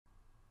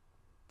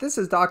This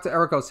is Dr.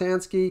 Eric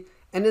Osansky,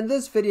 and in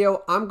this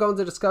video, I'm going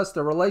to discuss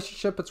the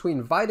relationship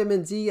between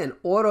vitamin D and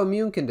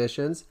autoimmune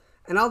conditions,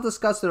 and I'll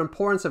discuss the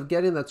importance of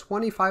getting the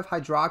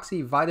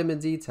 25-hydroxy vitamin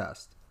D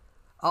test.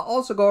 I'll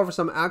also go over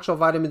some actual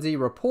vitamin D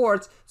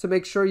reports to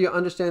make sure you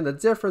understand the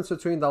difference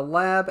between the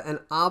lab and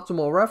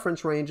optimal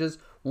reference ranges,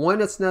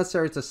 when it's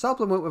necessary to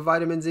supplement with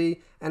vitamin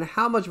D, and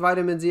how much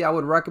vitamin D I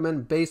would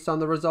recommend based on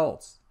the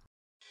results.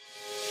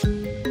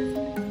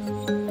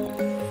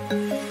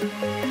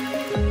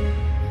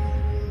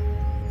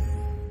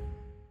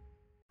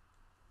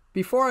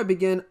 Before I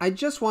begin, I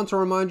just want to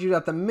remind you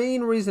that the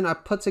main reason I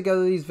put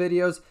together these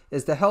videos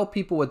is to help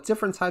people with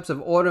different types of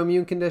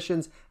autoimmune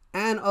conditions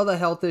and other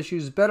health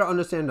issues better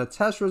understand the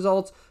test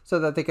results so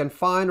that they can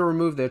find or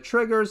remove their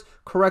triggers,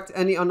 correct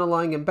any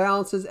underlying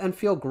imbalances, and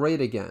feel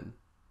great again.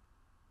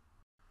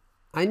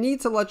 I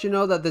need to let you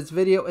know that this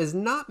video is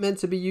not meant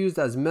to be used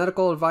as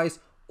medical advice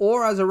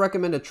or as a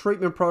recommended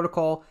treatment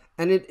protocol,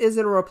 and it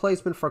isn't a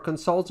replacement for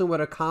consulting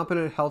with a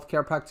competent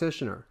healthcare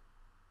practitioner.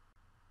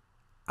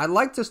 I'd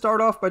like to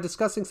start off by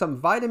discussing some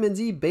vitamin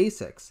D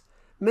basics.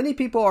 Many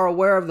people are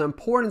aware of the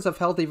importance of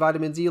healthy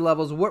vitamin D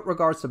levels with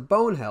regards to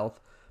bone health,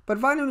 but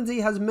vitamin D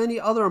has many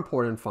other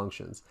important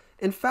functions.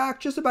 In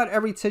fact, just about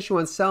every tissue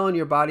and cell in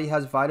your body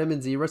has vitamin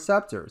D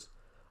receptors.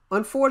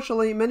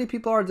 Unfortunately, many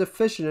people are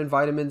deficient in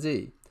vitamin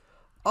D.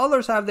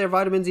 Others have their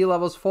vitamin D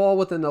levels fall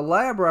within the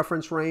lab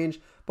reference range,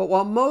 but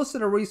while most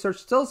of the research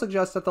still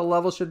suggests that the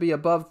level should be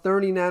above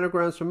 30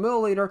 nanograms per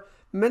milliliter,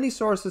 many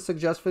sources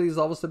suggest for these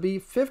levels to be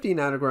 50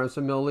 nanograms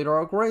per milliliter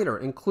or greater,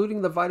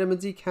 including the Vitamin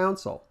D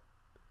Council.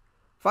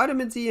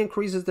 Vitamin D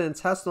increases the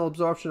intestinal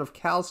absorption of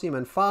calcium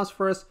and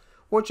phosphorus,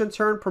 which in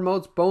turn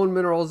promotes bone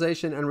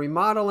mineralization and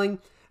remodeling,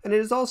 and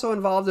it is also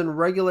involved in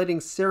regulating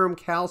serum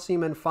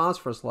calcium and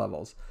phosphorus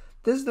levels.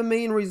 This is the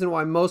main reason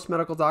why most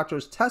medical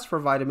doctors test for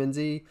vitamin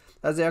D,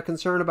 as they are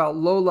concerned about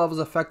low levels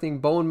affecting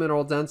bone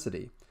mineral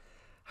density.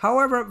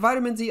 However,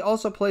 vitamin D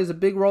also plays a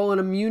big role in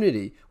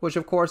immunity, which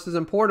of course is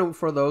important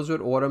for those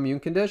with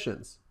autoimmune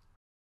conditions.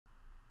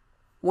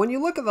 When you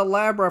look at the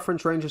lab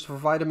reference ranges for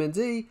vitamin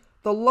D,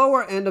 the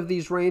lower end of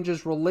these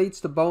ranges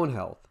relates to bone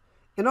health.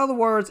 In other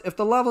words, if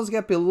the levels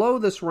get below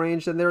this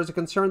range, then there is a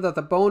concern that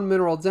the bone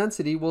mineral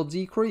density will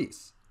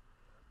decrease.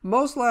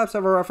 Most labs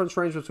have a reference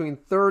range between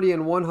 30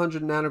 and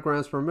 100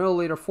 nanograms per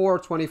milliliter for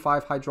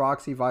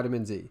 25-hydroxy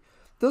vitamin D.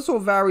 This will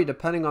vary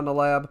depending on the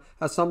lab,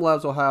 as some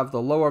labs will have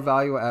the lower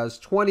value as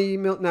 20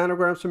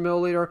 nanograms per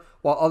milliliter,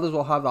 while others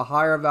will have the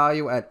higher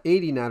value at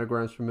 80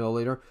 nanograms per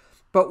milliliter.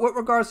 But with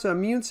regards to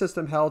immune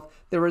system health,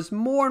 there is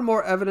more and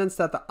more evidence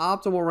that the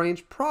optimal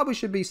range probably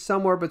should be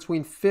somewhere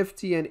between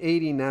 50 and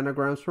 80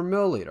 nanograms per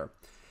milliliter.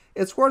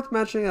 It's worth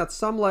mentioning that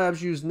some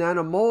labs use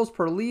nanomoles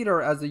per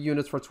liter as the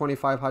units for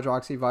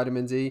 25-hydroxy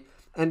vitamin D,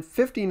 and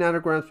 50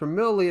 nanograms per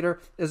milliliter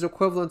is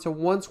equivalent to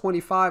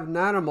 125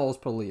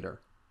 nanomoles per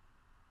liter.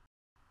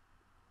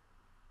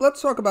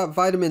 Let's talk about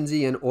vitamin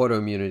D and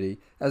autoimmunity,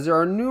 as there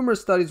are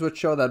numerous studies which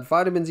show that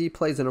vitamin D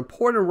plays an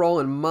important role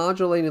in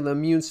modulating the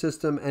immune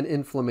system and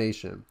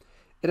inflammation.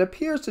 It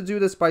appears to do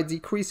this by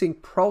decreasing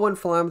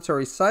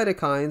pro-inflammatory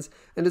cytokines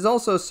and is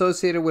also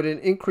associated with an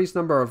increased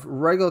number of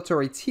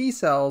regulatory T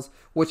cells,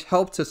 which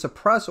help to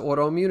suppress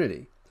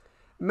autoimmunity.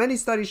 Many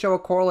studies show a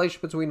correlation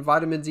between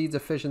vitamin D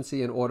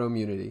deficiency and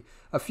autoimmunity.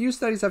 A few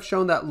studies have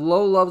shown that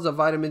low levels of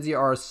vitamin D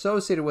are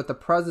associated with the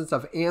presence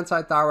of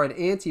anti-thyroid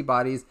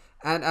antibodies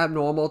and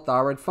abnormal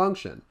thyroid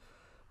function.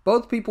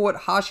 Both people with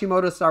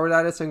Hashimoto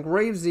thyroiditis and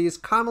Graves' disease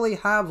commonly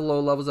have low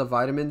levels of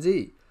vitamin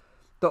D.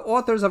 The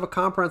authors of a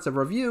comprehensive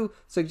review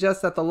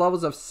suggest that the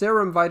levels of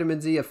serum vitamin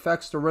D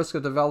affects the risk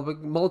of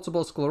developing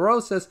multiple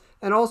sclerosis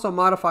and also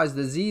modifies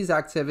disease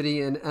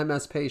activity in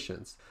MS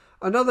patients.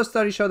 Another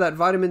study showed that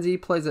vitamin D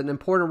plays an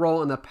important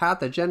role in the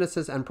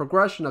pathogenesis and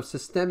progression of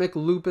systemic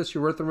lupus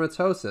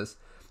erythematosus.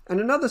 And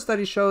another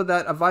study showed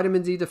that a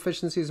vitamin D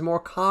deficiency is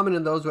more common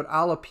in those with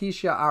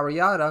alopecia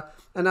areata,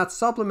 and that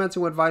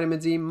supplementing with vitamin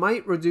D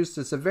might reduce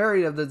the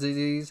severity of the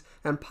disease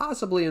and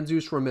possibly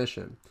induce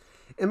remission.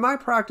 In my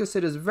practice,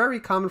 it is very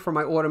common for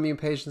my autoimmune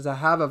patients to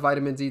have a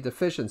vitamin D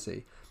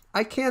deficiency.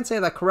 I can't say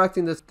that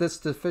correcting this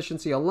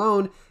deficiency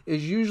alone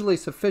is usually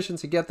sufficient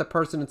to get the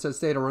person into a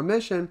state of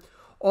remission,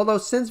 although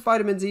since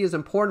vitamin D is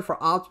important for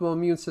optimal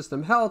immune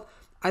system health,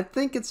 I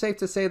think it's safe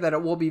to say that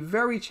it will be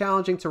very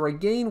challenging to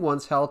regain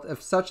one's health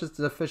if such a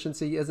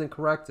deficiency isn't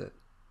corrected.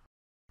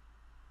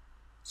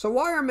 So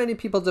why are many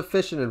people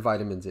deficient in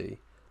vitamin D?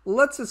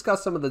 Let's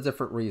discuss some of the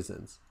different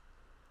reasons.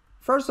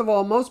 First of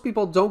all, most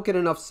people don't get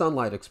enough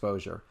sunlight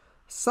exposure.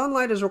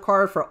 Sunlight is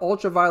required for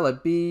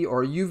ultraviolet B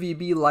or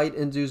UVB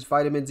light-induced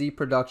vitamin D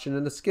production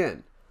in the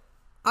skin.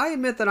 I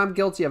admit that I'm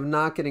guilty of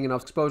not getting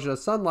enough exposure to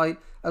sunlight,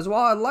 as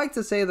while I'd like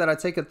to say that I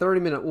take a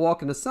 30-minute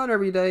walk in the sun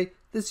every day,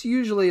 this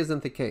usually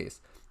isn't the case.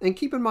 And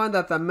keep in mind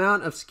that the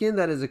amount of skin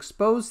that is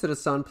exposed to the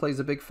sun plays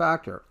a big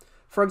factor.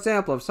 For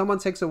example, if someone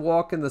takes a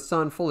walk in the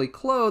sun fully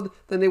clothed,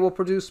 then they will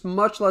produce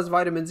much less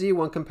vitamin D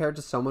when compared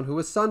to someone who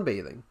is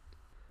sunbathing.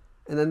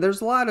 And then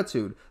there's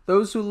latitude.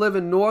 Those who live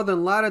in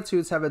northern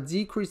latitudes have a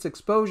decreased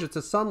exposure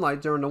to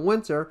sunlight during the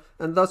winter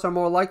and thus are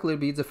more likely to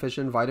be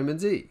deficient in vitamin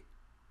D.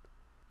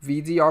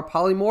 VDR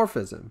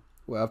polymorphism.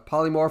 Well,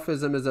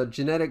 polymorphism is a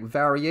genetic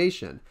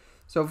variation.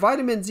 So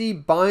vitamin D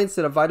binds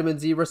to the vitamin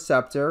D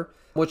receptor,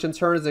 which in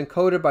turn is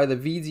encoded by the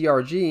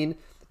VDR gene.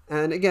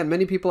 And again,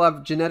 many people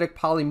have genetic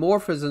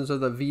polymorphisms of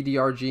the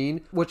VDR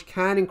gene, which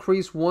can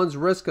increase one's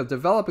risk of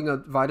developing a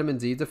vitamin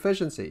D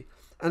deficiency.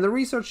 And the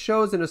research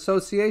shows an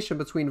association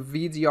between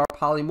VDR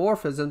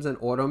polymorphisms and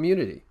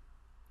autoimmunity.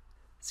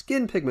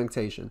 Skin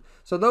pigmentation.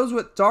 So those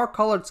with dark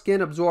colored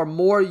skin absorb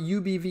more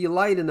UVB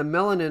light in the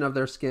melanin of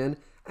their skin,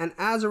 and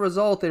as a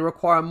result, they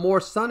require more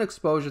sun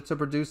exposure to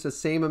produce the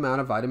same amount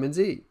of vitamin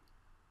D.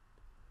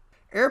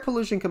 Air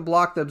pollution can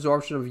block the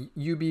absorption of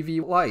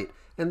UVB light,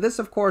 and this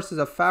of course is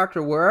a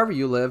factor wherever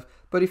you live,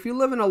 but if you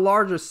live in a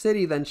larger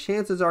city, then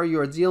chances are you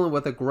are dealing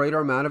with a greater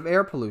amount of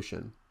air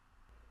pollution.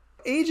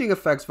 Aging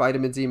affects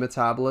vitamin D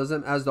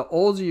metabolism. As the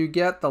older you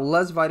get, the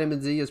less vitamin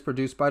D is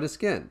produced by the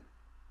skin.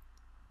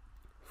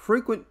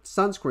 Frequent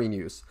sunscreen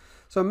use.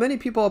 So many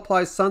people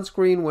apply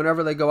sunscreen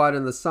whenever they go out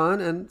in the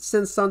sun, and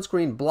since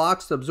sunscreen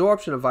blocks the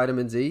absorption of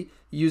vitamin D,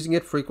 using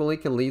it frequently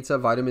can lead to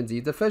vitamin D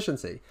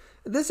deficiency.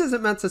 This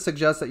isn't meant to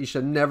suggest that you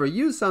should never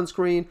use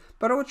sunscreen,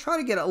 but I would try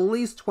to get at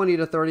least 20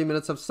 to 30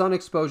 minutes of sun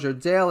exposure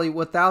daily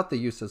without the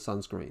use of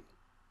sunscreen.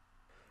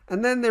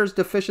 And then there's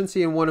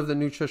deficiency in one of the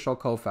nutritional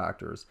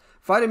cofactors.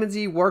 Vitamin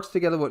D works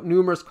together with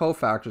numerous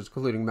cofactors,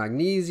 including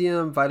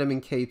magnesium,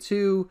 vitamin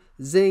K2,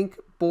 zinc,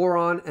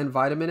 boron, and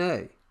vitamin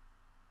A.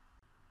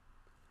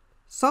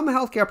 Some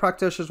healthcare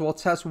practitioners will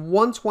test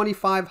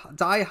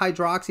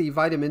 1,25-dihydroxy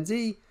vitamin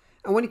D,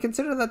 and when you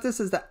consider that this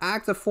is the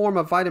active form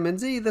of vitamin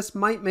D, this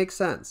might make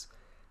sense.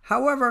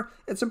 However,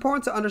 it's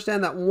important to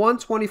understand that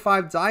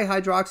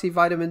 1,25-dihydroxy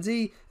vitamin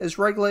D is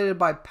regulated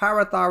by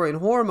parathyroid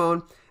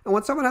hormone, and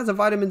when someone has a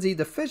vitamin D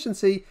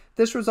deficiency,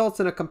 this results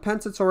in a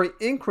compensatory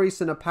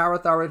increase in the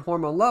parathyroid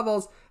hormone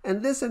levels,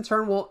 and this in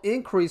turn will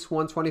increase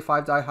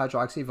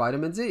 1,25-dihydroxy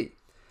vitamin D.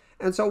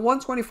 And so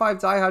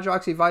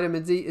 1,25-dihydroxy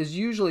vitamin D is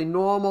usually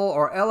normal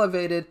or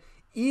elevated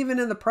even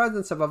in the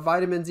presence of a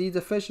vitamin D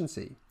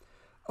deficiency.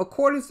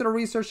 According to the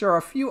research, there are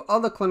a few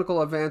other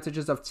clinical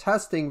advantages of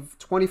testing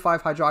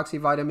 25-hydroxy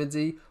vitamin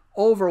D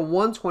over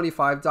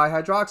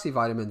 1,25-dihydroxy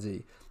vitamin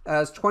D,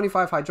 as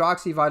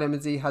 25-hydroxy vitamin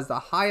D has the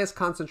highest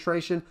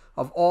concentration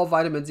of all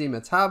vitamin D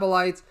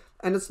metabolites,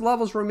 and its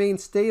levels remain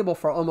stable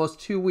for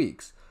almost 2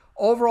 weeks.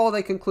 Overall,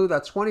 they conclude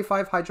that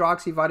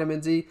 25-hydroxy vitamin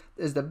D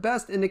is the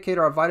best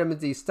indicator of vitamin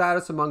D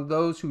status among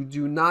those who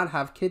do not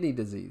have kidney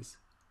disease.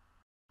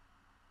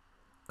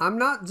 I'm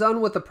not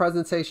done with the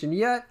presentation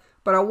yet,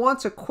 but I want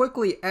to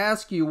quickly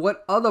ask you,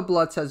 what other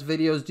blood test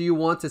videos do you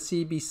want to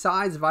see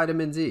besides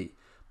vitamin D?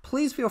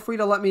 Please feel free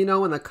to let me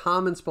know in the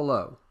comments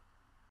below.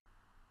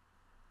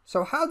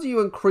 So how do you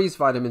increase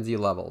vitamin D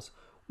levels?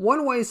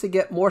 One way is to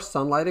get more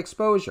sunlight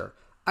exposure.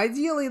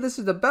 Ideally, this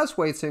is the best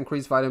way to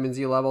increase vitamin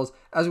D levels,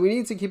 as we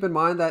need to keep in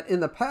mind that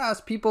in the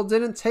past, people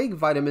didn't take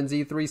vitamin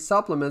D3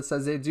 supplements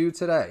as they do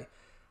today.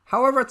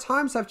 However,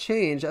 times have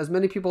changed as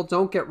many people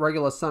don't get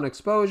regular sun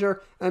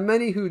exposure, and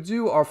many who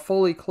do are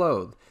fully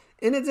clothed.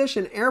 In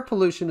addition, air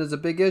pollution is a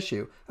big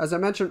issue. As I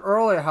mentioned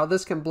earlier, how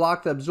this can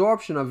block the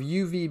absorption of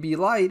UVB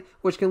light,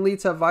 which can lead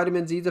to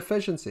vitamin D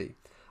deficiency.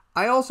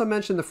 I also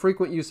mentioned the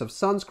frequent use of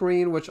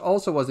sunscreen, which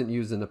also wasn't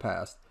used in the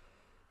past.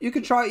 You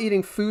can try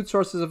eating food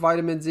sources of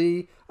vitamin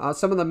D.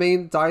 Some of the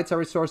main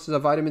dietary sources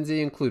of vitamin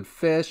D include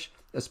fish,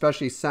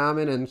 especially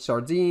salmon and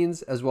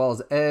sardines, as well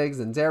as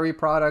eggs and dairy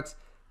products.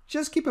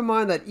 Just keep in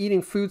mind that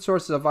eating food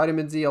sources of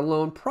vitamin D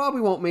alone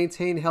probably won't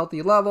maintain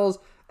healthy levels,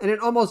 and it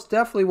almost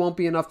definitely won't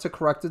be enough to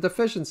correct the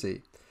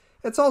deficiency.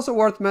 It's also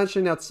worth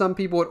mentioning that some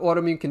people with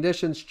autoimmune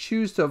conditions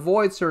choose to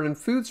avoid certain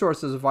food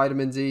sources of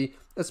vitamin D,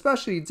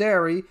 especially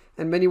dairy,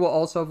 and many will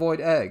also avoid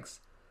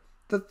eggs.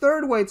 The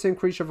third way to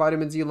increase your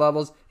vitamin D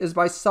levels is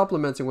by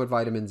supplementing with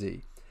vitamin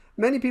D.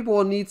 Many people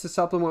will need to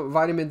supplement with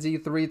vitamin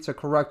D3 to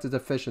correct the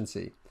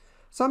deficiency.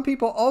 Some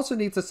people also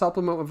need to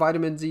supplement with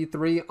vitamin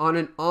D3 on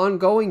an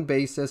ongoing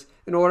basis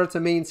in order to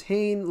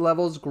maintain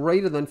levels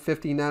greater than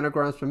 50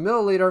 nanograms per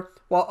milliliter,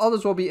 while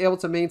others will be able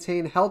to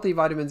maintain healthy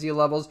vitamin D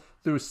levels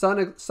through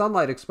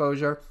sunlight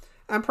exposure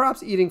and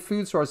perhaps eating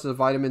food sources of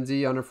vitamin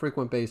D on a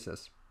frequent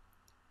basis.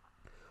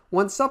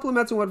 When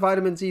supplementing with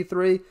vitamin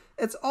D3,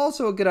 it's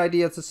also a good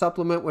idea to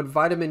supplement with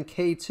vitamin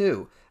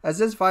K2, as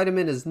this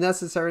vitamin is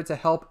necessary to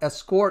help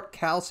escort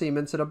calcium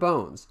into the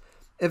bones.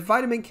 If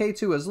vitamin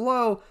K2 is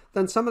low,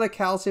 then some of the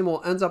calcium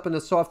will end up in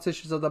the soft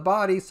tissues of the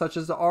body, such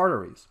as the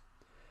arteries.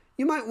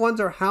 You might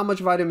wonder how much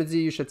vitamin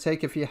D you should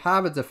take if you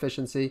have a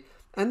deficiency,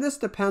 and this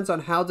depends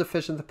on how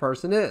deficient the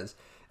person is.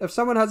 If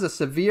someone has a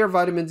severe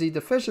vitamin D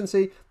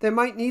deficiency, they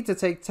might need to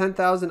take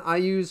 10,000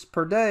 IUs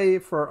per day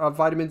for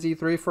vitamin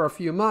D3 for a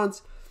few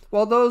months,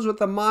 while those with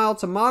a mild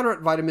to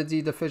moderate vitamin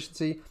D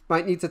deficiency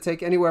might need to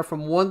take anywhere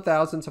from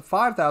 1,000 to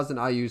 5,000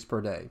 IUs per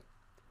day.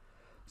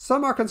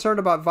 Some are concerned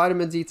about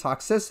vitamin D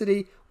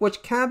toxicity,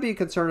 which can be a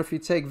concern if you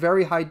take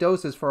very high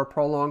doses for a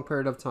prolonged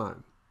period of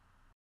time.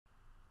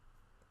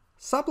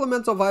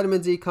 Supplemental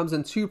vitamin D comes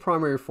in two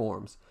primary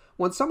forms.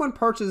 When someone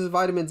purchases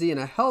vitamin D in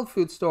a health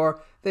food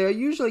store, they are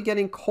usually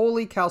getting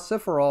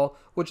cholecalciferol,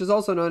 which is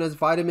also known as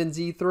vitamin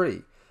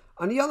D3.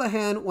 On the other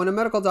hand, when a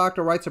medical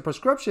doctor writes a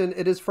prescription,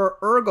 it is for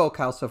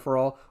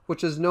ergocalciferol,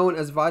 which is known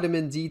as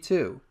vitamin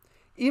D2.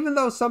 Even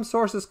though some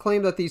sources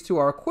claim that these two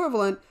are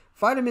equivalent,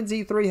 vitamin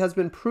D3 has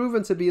been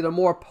proven to be the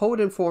more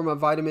potent form of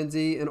vitamin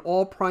D in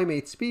all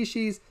primate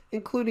species,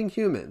 including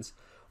humans.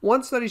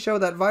 One study showed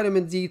that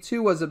vitamin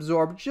D2 was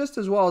absorbed just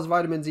as well as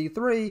vitamin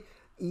D3,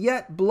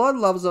 yet blood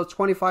levels of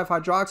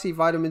 25-hydroxy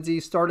vitamin D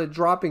started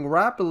dropping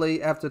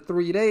rapidly after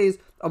 3 days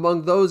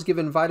among those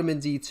given vitamin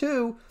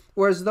D2,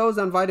 whereas those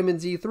on vitamin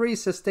D3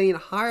 sustained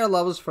higher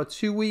levels for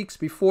 2 weeks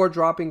before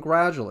dropping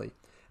gradually.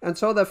 And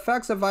so the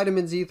effects of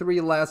vitamin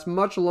D3 last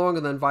much longer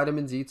than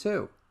vitamin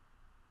D2.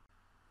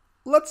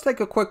 Let's take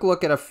a quick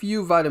look at a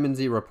few vitamin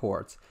D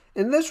reports.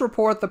 In this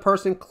report, the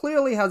person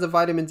clearly has a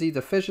vitamin D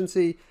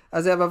deficiency,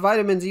 as they have a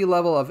vitamin D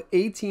level of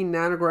 18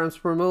 nanograms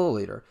per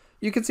milliliter.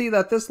 You can see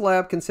that this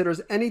lab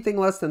considers anything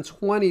less than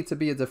 20 to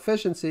be a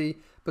deficiency,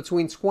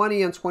 between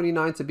 20 and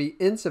 29 to be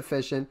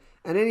insufficient,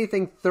 and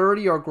anything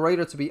 30 or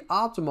greater to be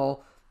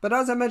optimal. But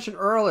as I mentioned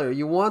earlier,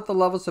 you want the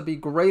levels to be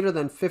greater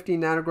than 50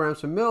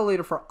 nanograms per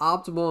milliliter for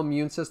optimal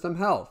immune system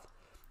health.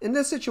 In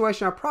this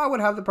situation, I probably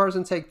would have the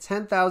person take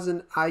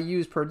 10,000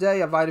 IUs per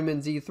day of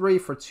vitamin D3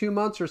 for 2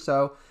 months or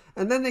so,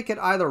 and then they could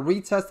either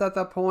retest at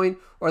that point,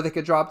 or they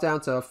could drop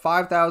down to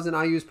 5,000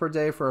 IUs per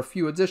day for a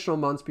few additional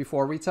months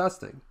before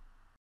retesting.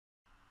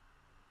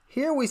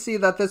 Here we see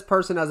that this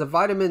person has a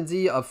vitamin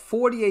D of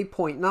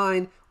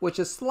 48.9, which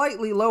is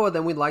slightly lower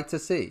than we'd like to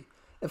see.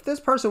 If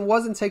this person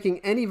wasn't taking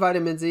any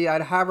vitamin D,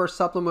 I'd have her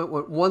supplement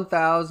with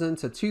 1,000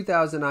 to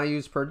 2,000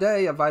 IUs per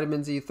day of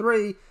vitamin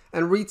D3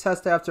 and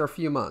retest after a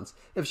few months.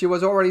 If she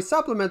was already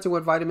supplementing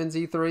with vitamin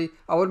D3,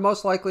 I would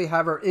most likely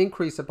have her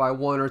increase it by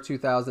 1,000 or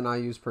 2,000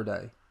 IUs per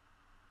day.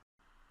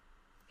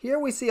 Here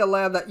we see a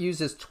lab that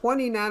uses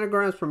 20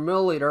 nanograms per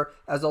milliliter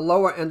as a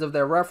lower end of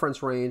their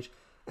reference range,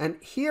 and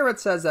here it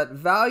says that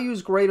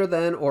values greater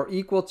than or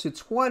equal to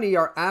 20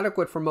 are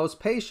adequate for most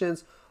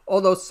patients,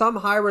 although some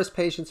high-risk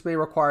patients may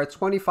require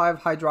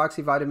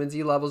 25-hydroxyvitamin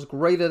D levels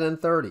greater than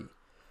 30.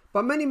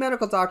 But many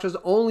medical doctors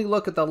only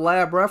look at the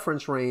lab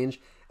reference range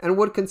and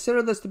would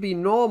consider this to be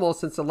normal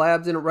since the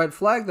lab didn't red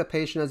flag the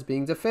patient as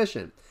being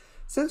deficient.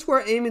 Since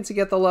we're aiming to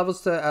get the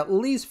levels to at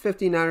least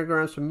 50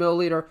 nanograms per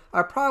milliliter,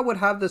 I probably would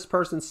have this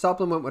person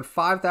supplement with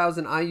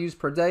 5,000 IUs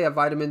per day of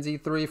vitamin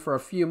D3 for a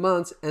few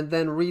months and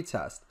then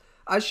retest.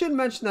 I should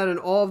mention that in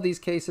all of these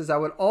cases, I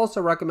would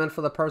also recommend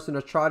for the person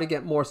to try to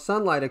get more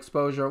sunlight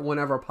exposure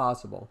whenever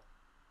possible.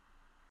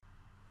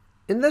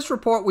 In this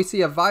report, we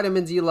see a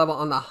vitamin D level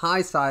on the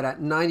high side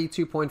at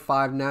 92.5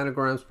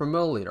 nanograms per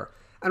milliliter.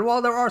 And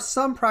while there are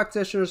some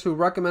practitioners who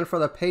recommend for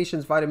the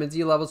patient's vitamin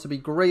D levels to be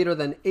greater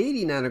than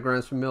 80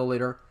 nanograms per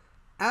milliliter,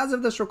 as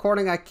of this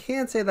recording, I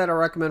can't say that I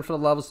recommend for the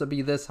levels to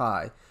be this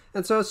high.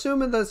 And so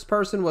assuming this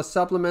person was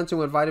supplementing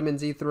with vitamin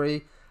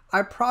D3,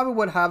 I probably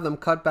would have them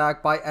cut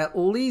back by at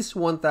least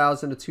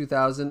 1,000 to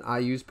 2,000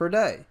 IUs per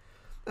day.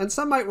 And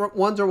some might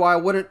wonder why I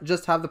wouldn't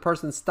just have the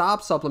person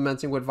stop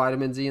supplementing with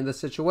vitamin D in this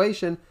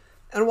situation.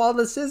 And while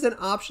this is an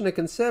option to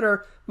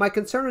consider, my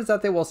concern is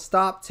that they will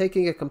stop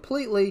taking it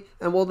completely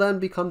and will then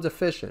become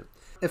deficient.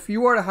 If you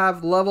were to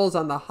have levels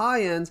on the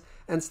high end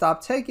and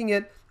stop taking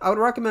it, I would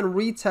recommend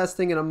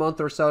retesting in a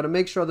month or so to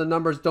make sure the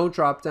numbers don't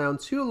drop down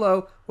too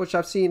low, which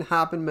I've seen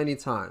happen many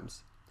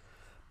times.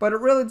 But it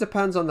really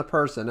depends on the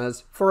person,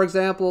 as for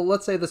example,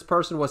 let's say this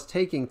person was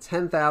taking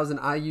 10,000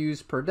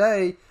 IUs per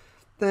day,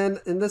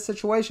 then in this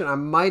situation I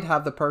might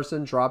have the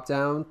person drop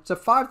down to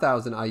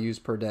 5,000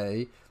 IUs per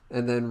day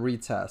and then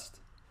retest.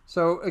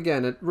 So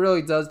again, it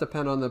really does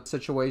depend on the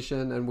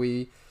situation, and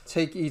we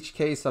take each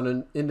case on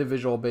an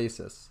individual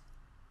basis.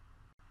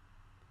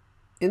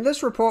 In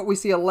this report, we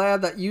see a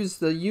lab that used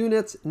the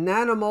units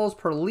nanomoles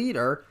per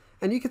liter,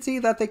 and you can see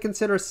that they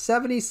consider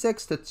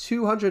 76 to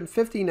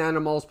 250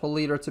 nanomoles per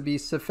liter to be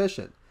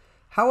sufficient.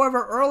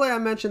 However, earlier I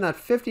mentioned that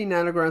 50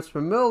 nanograms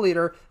per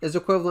milliliter is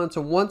equivalent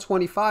to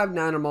 125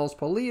 nanomoles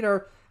per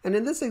liter, and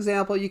in this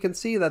example you can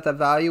see that the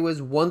value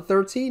is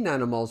 113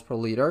 nanomoles per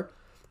liter,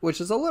 which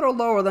is a little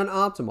lower than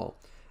optimal.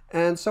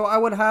 And so I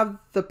would have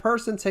the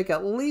person take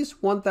at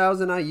least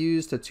 1,000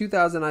 IUs to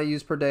 2,000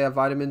 IUs per day of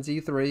vitamin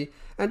D3.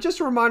 And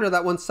just a reminder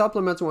that when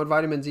supplementing with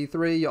vitamin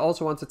D3, you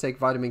also want to take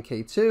vitamin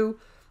K2.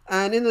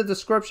 And in the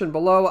description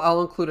below,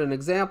 I'll include an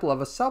example of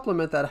a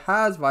supplement that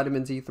has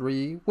vitamin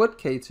D3 with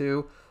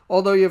K2,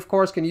 although you of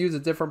course can use a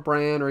different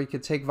brand, or you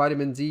could take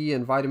vitamin D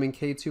and vitamin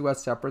K2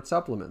 as separate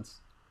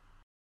supplements.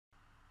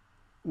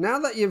 Now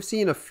that you've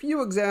seen a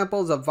few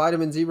examples of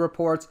vitamin D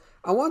reports,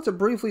 I want to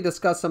briefly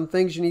discuss some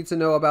things you need to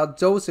know about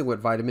dosing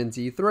with vitamin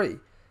D3.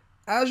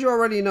 As you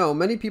already know,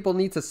 many people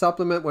need to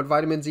supplement with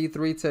vitamin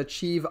D3 to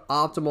achieve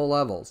optimal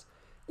levels.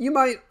 You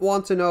might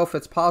want to know if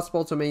it's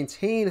possible to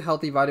maintain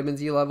healthy vitamin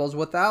D levels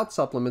without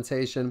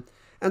supplementation,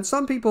 and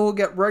some people who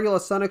get regular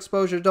sun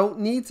exposure don't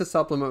need to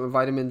supplement with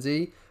vitamin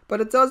D,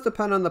 but it does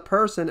depend on the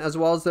person as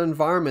well as the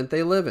environment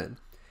they live in.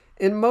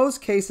 In most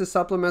cases,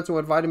 supplementing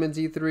with vitamin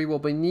D3 will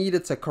be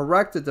needed to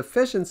correct a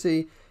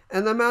deficiency,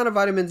 and the amount of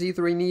vitamin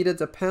D3 needed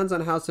depends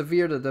on how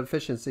severe the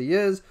deficiency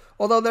is,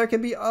 although there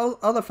can be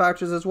other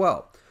factors as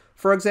well.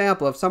 For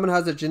example, if someone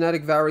has a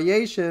genetic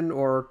variation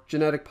or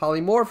genetic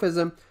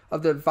polymorphism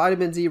of the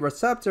vitamin D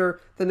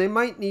receptor, then they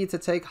might need to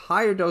take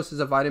higher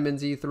doses of vitamin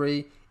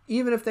D3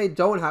 even if they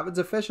don't have a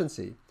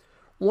deficiency.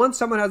 Once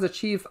someone has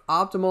achieved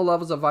optimal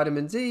levels of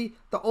vitamin D,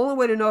 the only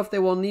way to know if they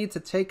will need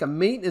to take a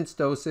maintenance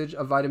dosage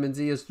of vitamin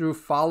D is through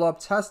follow-up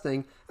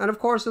testing, and of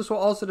course this will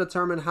also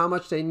determine how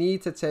much they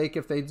need to take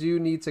if they do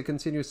need to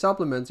continue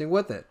supplementing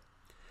with it.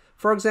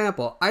 For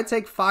example, I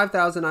take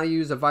 5,000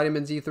 IUs of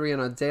vitamin D3 on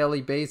a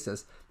daily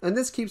basis, and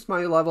this keeps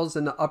my levels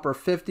in the upper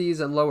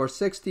 50s and lower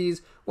 60s,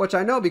 which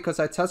I know because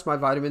I test my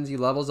vitamin D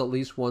levels at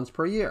least once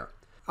per year.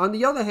 On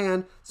the other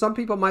hand, some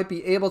people might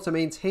be able to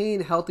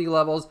maintain healthy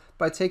levels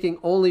by taking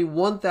only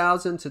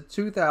 1,000 to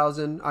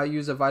 2,000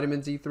 IUs of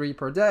vitamin D3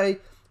 per day,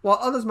 while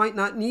others might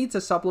not need to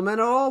supplement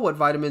at all with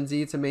vitamin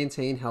D to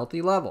maintain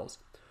healthy levels.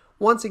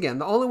 Once again,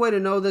 the only way to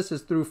know this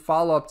is through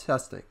follow-up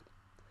testing.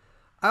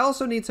 I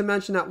also need to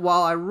mention that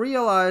while I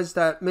realize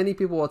that many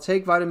people will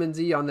take vitamin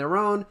D on their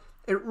own,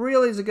 it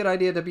really is a good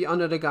idea to be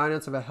under the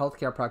guidance of a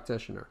healthcare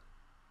practitioner.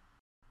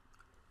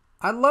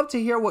 I'd love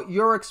to hear what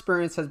your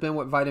experience has been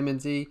with vitamin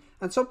D,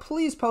 and so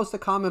please post a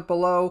comment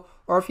below,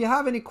 or if you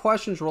have any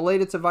questions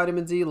related to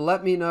vitamin D,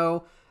 let me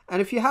know.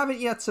 And if you haven't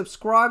yet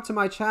subscribed to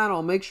my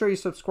channel, make sure you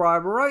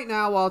subscribe right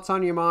now while it's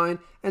on your mind,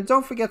 and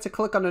don't forget to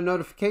click on the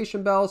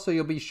notification bell so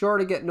you'll be sure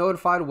to get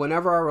notified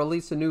whenever I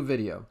release a new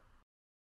video.